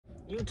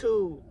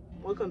YouTube,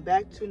 welcome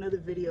back to another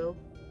video.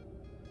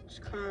 It's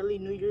currently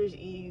New Year's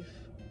Eve,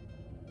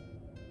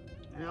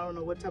 and I don't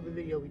know what type of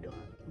video we're doing,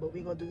 but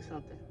we're gonna do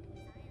something.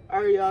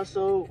 All right, y'all,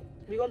 so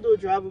we're gonna do a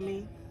drive with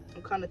me.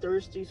 I'm kind of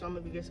thirsty, so I'm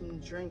gonna get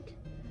something to drink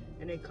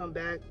and then come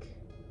back,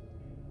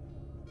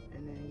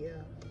 and then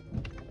yeah.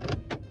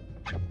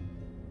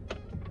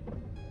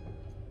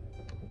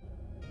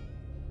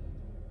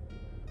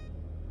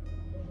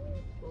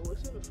 Well,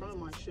 what's in the front of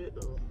my shit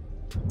though?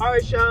 All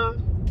right, y'all,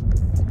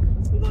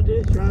 we're gonna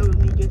do this drive with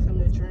me, get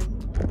something to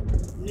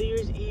drink. New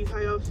Year's Eve, how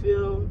y'all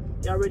feel?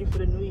 Y'all ready for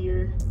the new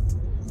year?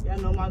 Y'all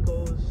know my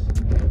goals.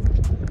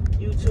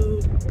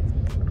 YouTube,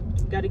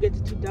 gotta get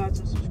to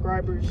 2,000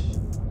 subscribers.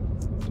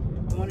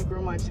 I want to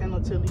grow my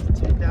channel to at least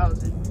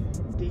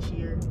 10,000 this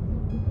year.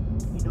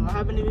 You know, I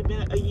haven't even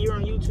been a year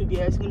on YouTube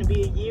yet. It's gonna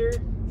be a year.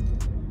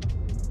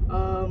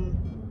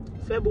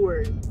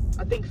 February.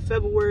 I think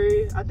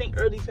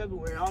early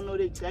February. I don't know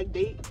the exact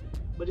date,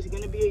 but it's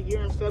gonna be a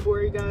year in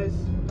February, guys.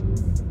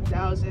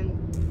 1,000.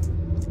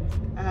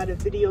 I had a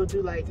video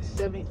do like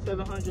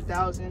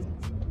 700,000.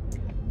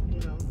 You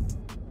know,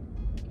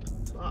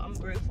 so I'm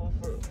grateful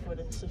for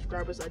the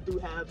subscribers I do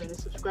have and the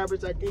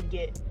subscribers I did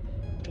get.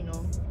 You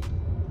know,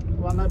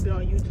 while I've been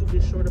on YouTube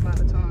this short amount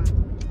of time.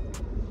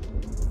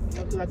 You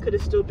know, because I could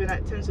have still been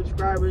at 10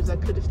 subscribers. I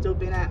could have still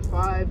been at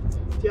 5.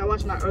 If y'all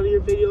watch my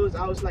earlier videos,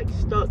 I was like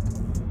stuck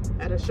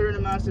at a certain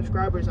amount of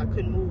subscribers. I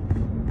couldn't move.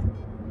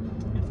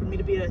 And for me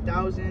to be at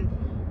 1,000,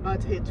 about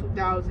to hit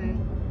 2,000,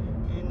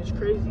 and it's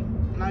crazy.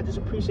 And I just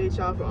appreciate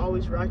y'all for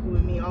always rocking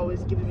with me,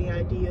 always giving me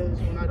ideas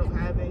when I don't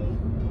have any,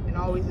 and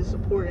always just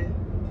supporting.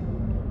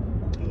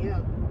 And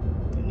yeah,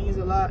 it means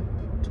a lot.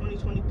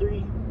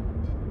 2023.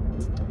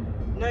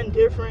 Nothing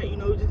different, you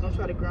know, we're just gonna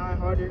try to grind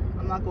harder.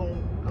 I'm not the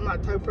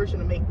type of person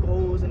to make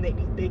goals and make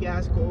these big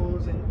ass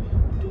goals and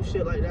do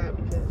shit like that,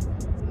 because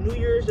New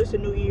Year is just a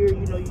new year,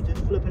 you know, you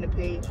just flipping a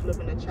page,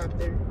 flipping a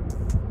chapter.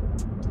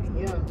 And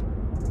yeah,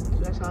 so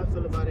that's how I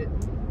feel about it.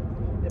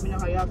 Let me know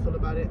how y'all feel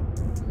about it.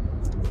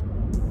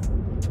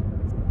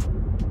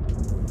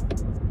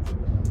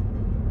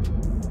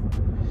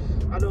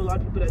 I know a lot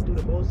of people that do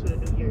the most for the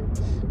new year.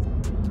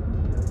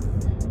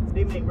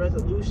 They make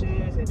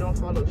resolutions and don't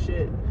follow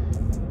shit.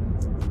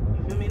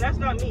 You feel me? That's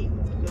not me.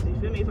 Because you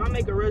feel me? If I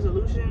make a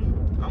resolution,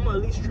 I'm gonna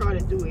at least try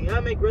to do it.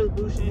 Y'all make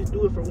resolutions,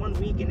 do it for 1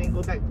 week, and then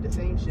go back to the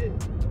same shit.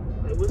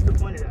 Like, what's the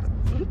point of that?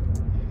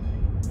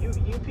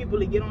 you people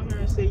that get on here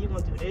and say you're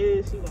gonna do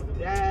this, you're gonna do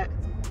that.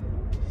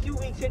 A few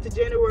weeks into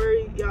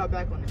January, y'all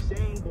back on the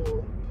same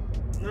bull.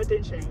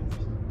 Nothing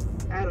changed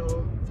at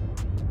all.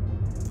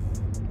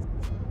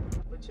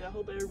 But yeah, I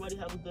hope everybody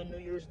have a good New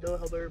Year's though. I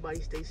hope everybody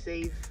stay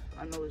safe.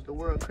 I know it's the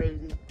world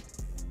crazy.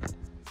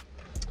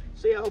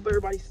 So yeah, I hope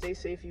everybody stay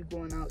safe. You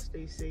going out,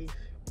 stay safe.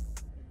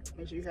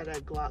 Make sure you have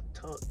that Glock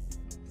tucked.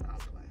 Nah,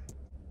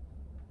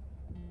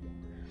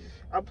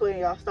 I'm playing,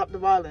 y'all. Stop the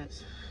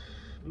violence.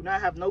 Do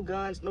not have no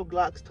guns, no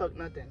Glocks tucked,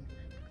 nothing.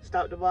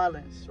 Stop the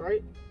violence,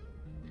 right?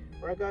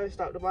 Right, guys?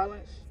 Stop the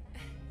violence.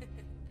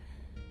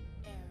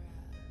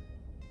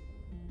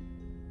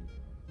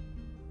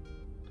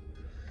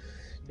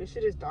 This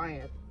shit is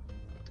dying.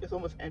 It's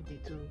almost empty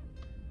too.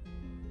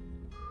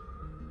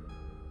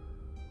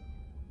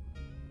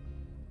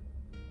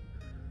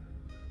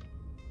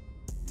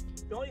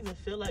 Don't even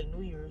feel like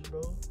New Year's,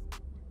 bro.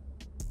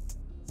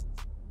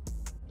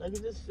 Like,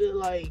 it just feel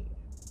like,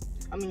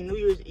 I mean, New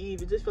Year's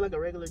Eve, it just feel like a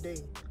regular day.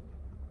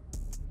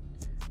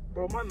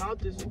 Bro, my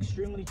mouth is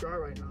extremely dry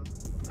right now.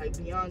 Like,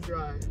 beyond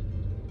dry.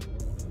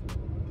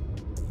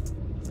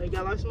 Like,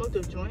 y'all, I smoked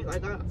a joint,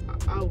 like,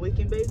 I wake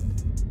and bake.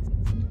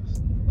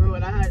 Bro,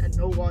 and I had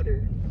no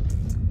water.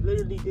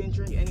 Literally didn't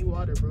drink any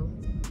water, bro.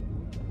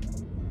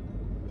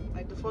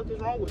 Like, the fuck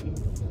is wrong with me?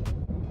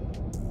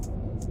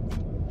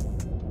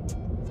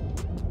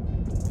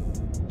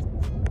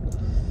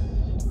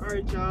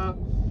 Alright, y'all.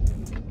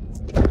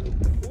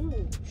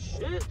 Ooh,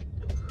 shit.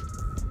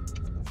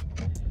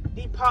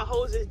 These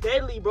potholes is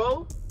deadly,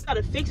 bro.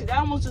 Gotta fix it. That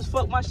almost just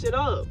fucked my shit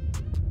up.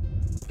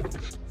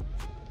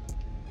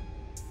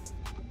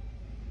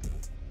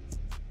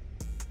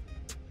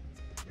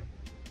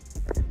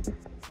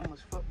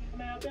 Almost fucked.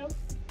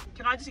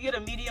 Can I just get a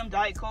medium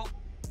Diet Coke?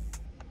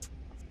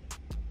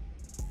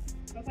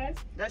 Okay.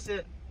 That's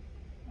it.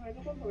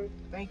 Alright, go for it.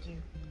 Thank you.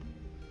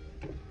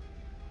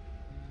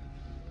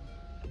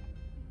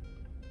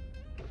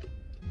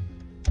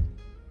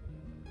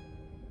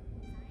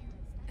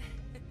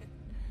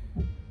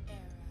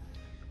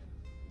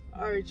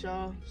 Alright,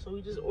 y'all, so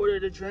we just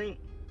ordered a drink.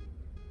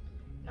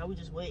 Now we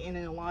just waiting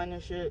in line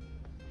and shit.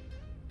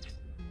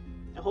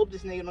 I hope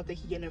this nigga don't think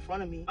he getting in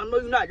front of me. I know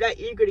you're not that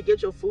eager to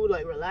get your food,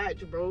 like,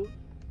 relax, bro.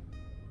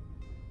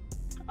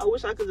 I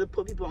wish I could have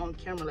put people on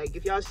camera. Like,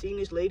 if y'all seen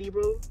this lady,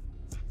 bro,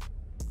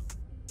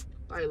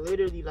 like,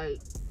 literally, like,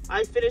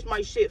 I finished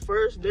my shit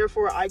first,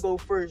 therefore I go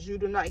first. You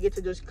do not get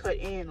to just cut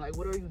in. Like,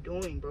 what are you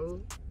doing,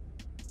 bro?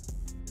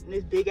 In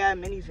this big ass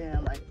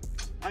minivan, like,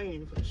 I ain't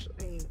even gonna show.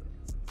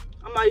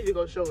 I'm not even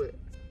gonna show it.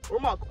 Where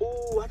my,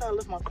 ooh, I thought I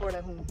left my card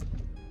at home.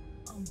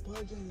 I'm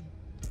bugging.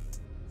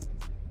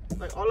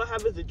 Like, all I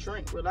have is a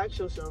drink. Relax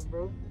yourself,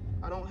 bro.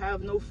 I don't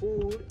have no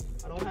food.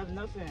 I don't have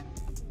nothing.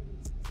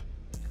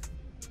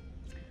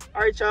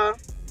 All right, y'all.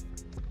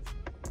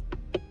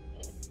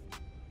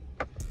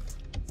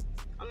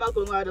 I'm not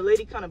gonna lie, the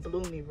lady kind of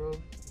blew me, bro.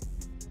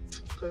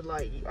 Cause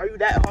like, are you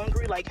that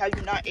hungry? Like, have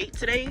you not ate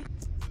today?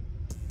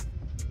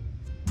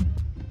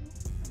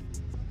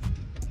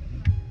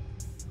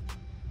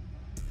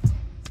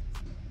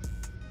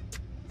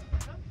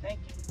 Thank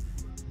you.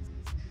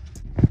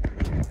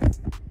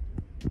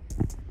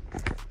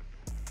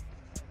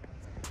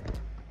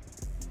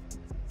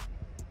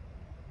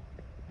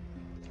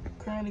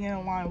 Currently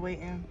in line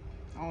waiting.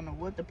 I don't know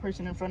what the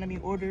person in front of me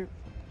ordered.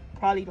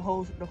 Probably the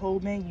whole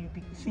menu.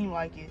 Seemed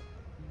like it.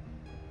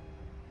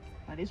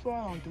 Like, this is why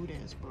I don't do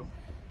this, bro.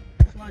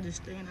 That's why I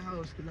just stay in the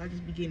house, because I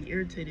just be getting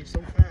irritated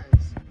so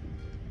fast.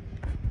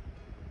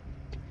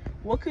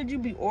 What could you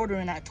be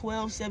ordering at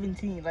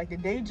 12:17? Like, the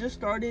day just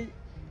started.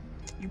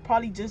 You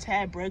probably just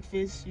had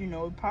breakfast, you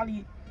know,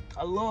 probably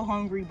a little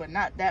hungry, but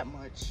not that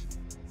much.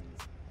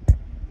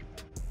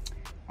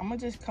 I'm gonna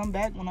just come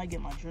back when I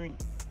get my drink.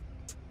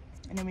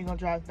 And then we're gonna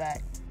drive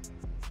back.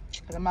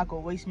 Because I'm not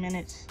gonna waste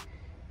minutes,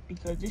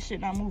 because this shit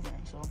not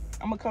moving. So,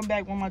 I'm gonna come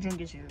back when my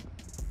drink is here.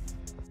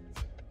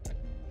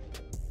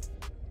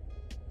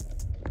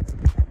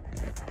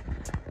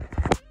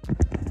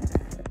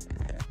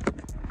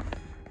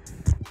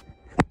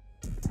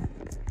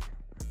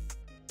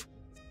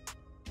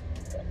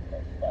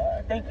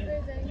 Thank you.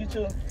 You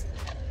too.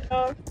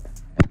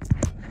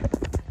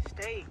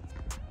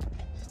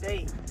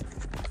 Stay.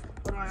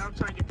 Hold on, I'm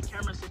trying to get the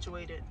camera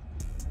situated.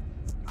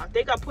 I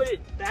think I put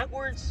it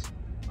backwards.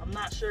 I'm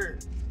not sure.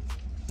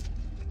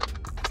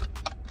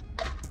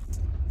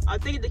 I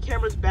think the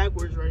camera's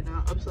backwards right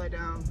now, upside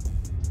down.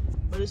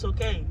 But it's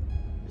okay.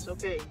 It's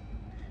okay.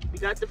 We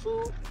got the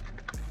food.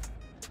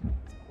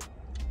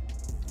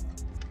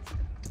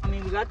 I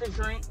mean, we got the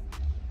drink.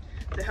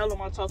 The hell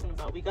am I talking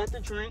about? We got the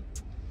drink.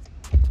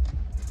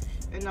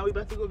 And now we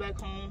about to go back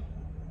home.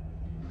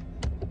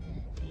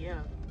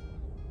 Yeah.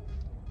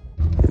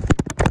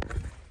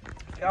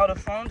 Y'all, the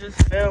phone just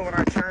fell when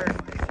I turned.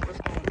 Like, what's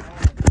going on?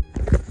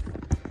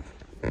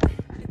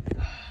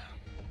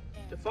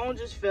 The phone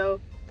just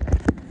fell.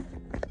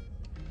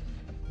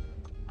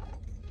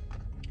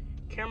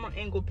 Camera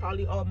angle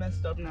probably all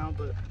messed up now,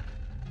 but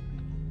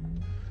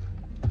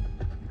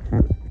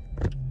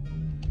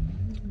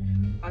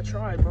I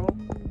tried, bro.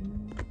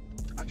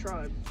 I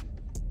tried.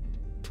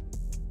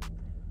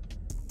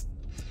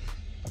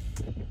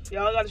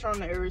 Y'all gotta turn on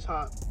the air. It's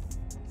hot.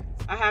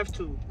 I have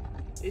to.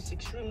 It's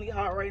extremely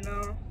hot right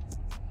now.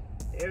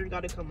 The air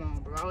gotta come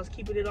on, bro. I was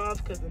keeping it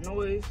off because the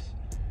noise.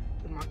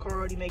 Cause my car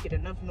already making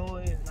enough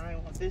noise, and I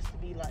don't want this to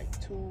be like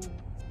too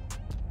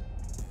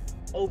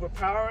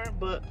overpowering.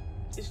 But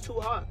it's too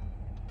hot.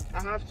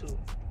 I have to.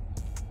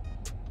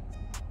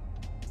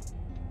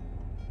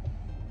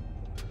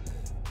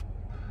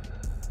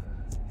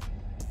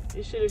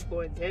 This shit is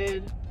going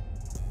dead,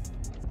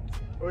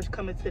 or it's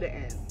coming to the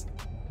end.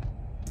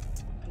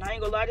 And I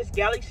ain't gonna lie, this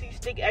Galaxy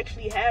Stick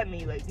actually had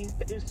me. Like,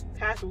 this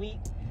past week,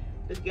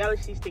 this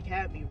Galaxy Stick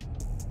had me.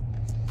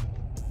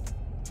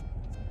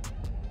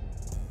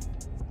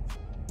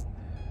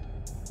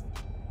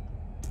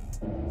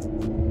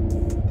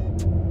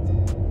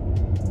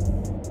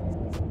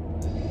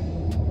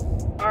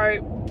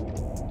 Alright.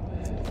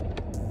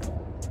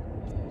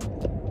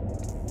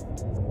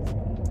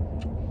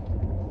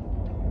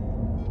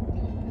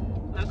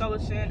 Like I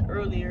was saying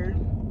earlier,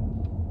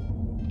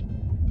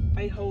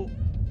 I hope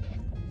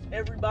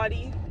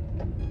everybody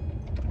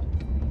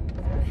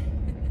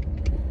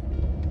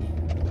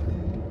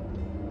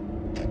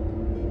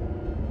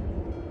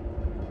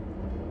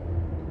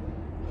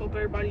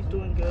everybody's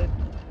doing good.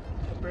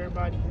 Hope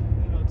everybody,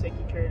 you know,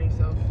 taking care of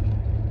themselves.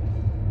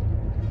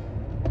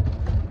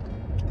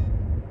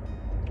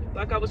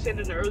 Like I was saying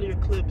in the earlier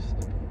clips,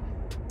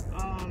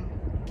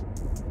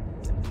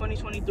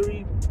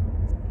 2023,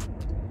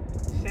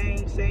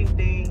 same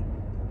thing.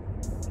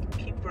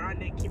 Keep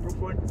grinding, keep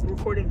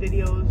recording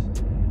videos.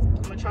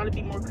 I'm gonna try to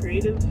be more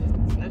creative.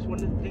 That's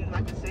one of the things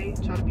I can say.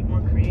 Try to be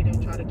more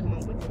creative. Try to come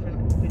up with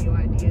different video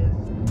ideas.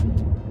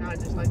 Not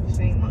just like the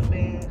same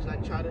mukbangs.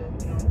 Like, try to,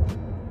 you know,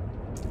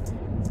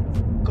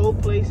 go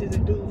places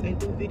and do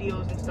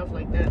videos and stuff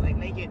like that. Like,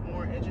 make it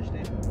more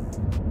interesting.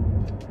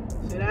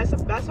 So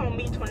that's on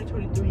me,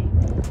 2023.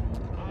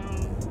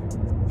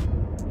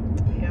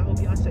 Yeah, I hope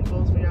y'all set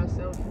goals for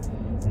yourself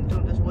and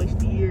don't just waste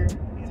the year.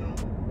 You know,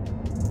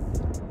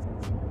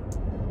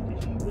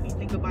 if you really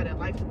think about it,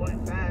 life's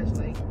going fast.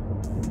 Like,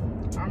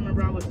 I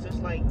remember I was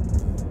just like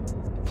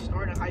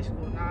starting high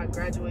school. Now I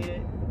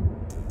graduated,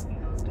 you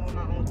know, doing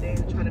my own thing,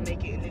 trying to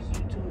make it in this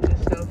YouTube and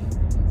stuff.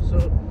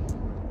 So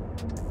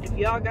if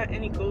y'all got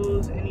any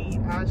goals, any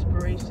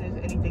aspirations,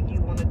 anything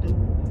you want to do,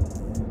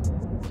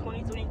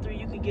 2023,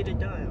 you can get it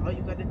done. All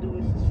you got to do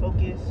is just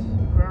focus,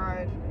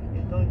 grind,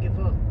 and don't give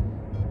up.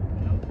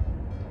 You know,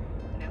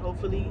 and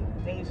hopefully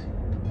things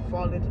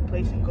fall into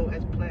place and go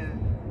as planned.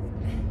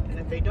 And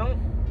if they don't,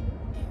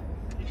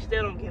 you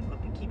still don't give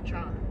up. You keep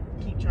trying,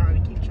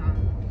 and keep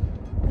trying.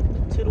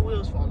 till the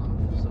wheels fall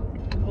off. So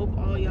I hope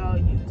all y'all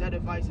use that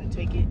advice and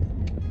take it.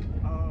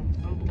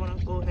 I'm gonna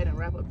go ahead and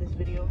wrap up this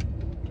video.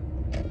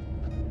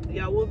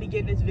 Y'all will be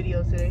getting this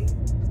video today,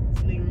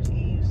 New Year's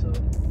Eve, so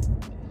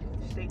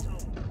stay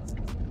tuned.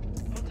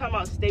 I'm talking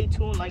about stay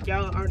tuned like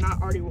y'all are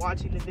not already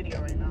watching the video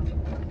right now.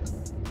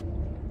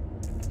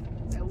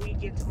 That weed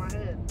get to my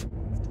head.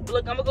 But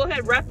look, I'm gonna go ahead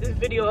and wrap this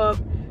video up.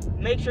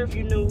 Make sure if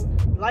you're new,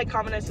 like,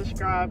 comment, and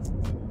subscribe.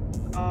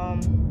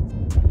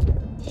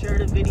 Share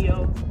the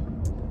video.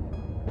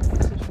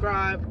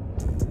 Subscribe.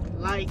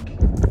 Like.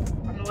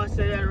 I know I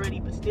said that already,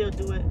 but still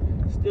do it.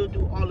 Still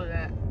do all of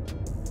that.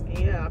 And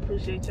yeah, I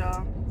appreciate y'all.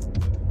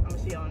 I'm gonna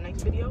see y'all in the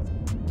next video.